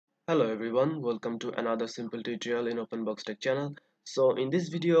Hello everyone, welcome to another simple tutorial in OpenBox Tech channel. So in this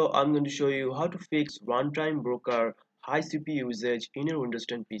video I'm going to show you how to fix runtime broker high CPU usage in your Windows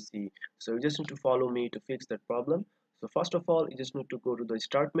 10 PC. So you just need to follow me to fix that problem. So first of all, you just need to go to the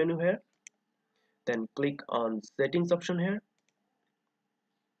start menu here, then click on settings option here.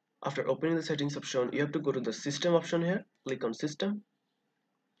 After opening the settings option, you have to go to the system option here, click on system,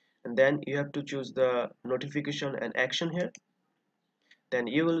 and then you have to choose the notification and action here. Then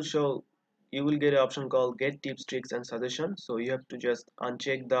you will get an option called get tips, tricks and suggestions. So you have to just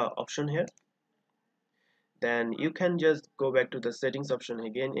uncheck the option here. Then you can just go back to the settings option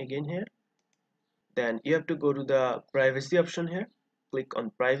again here. Then you have to go to the privacy option here, click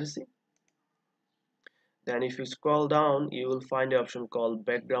on privacy. Then if you scroll down, you will find an option called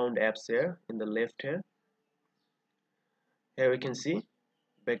background apps here in the left here. Here we can see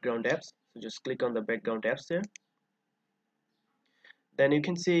background apps, so just click on the background apps here. Then you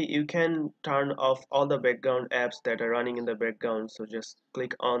can see you can turn off all the background apps that are running in the background. So just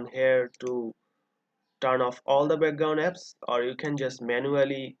click on here to turn off all the background apps, or you can just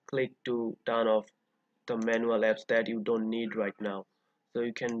manually click to turn off the manual apps that you don't need right now. So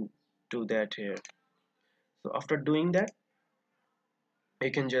you can do that here. So after doing that,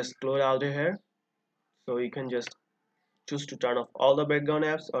 you can just close out here. So you can just choose to turn off all the background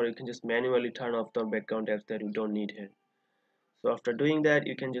apps, or you can just manually turn off the background apps that you don't need here. So after doing that,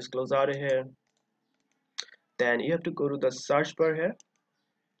 you can just close out of here. Then you have to go to the search bar here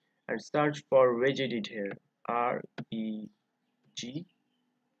and search for regedit here, REGEDIT.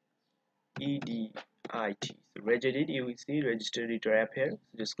 So regedit, you will see register editor app here,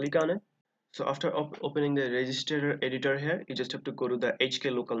 so just click on it. So after opening the register editor here, you just have to go to the HK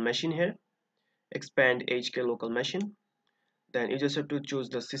local machine here, expand HK local machine. Then you just have to choose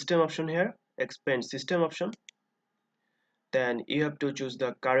the system option here, expand system option. Then you have to choose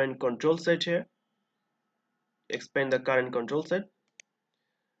the current control set here, expand the current control set.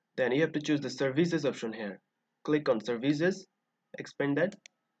 Then you have to choose the services option here, click on services, expand that.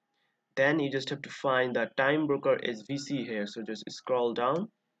 Then you just have to find the time broker SVC here, so just scroll down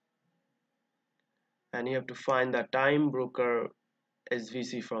and you have to find the time broker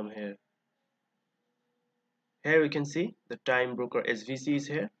SVC from here. Here we can see the time broker SVC is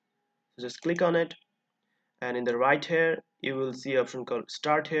here, so just click on it, and in the right here you will see option called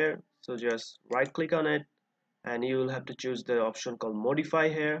start here, so just right click on it and you will have to choose the option called modify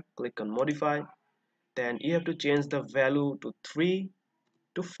here, click on modify. Then you have to change the value to 3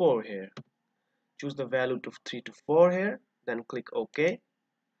 to 4 here, choose the value to 3 to 4 here, then click OK.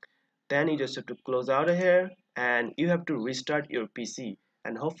 Then you just have to close out of here and you have to restart your PC,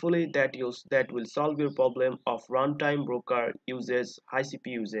 and hopefully that will solve your problem of runtime broker uses high CPU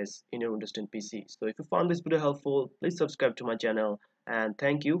uses in your Windows 10 PC. So if you found this video helpful, please subscribe to my channel, and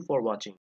thank you for watching.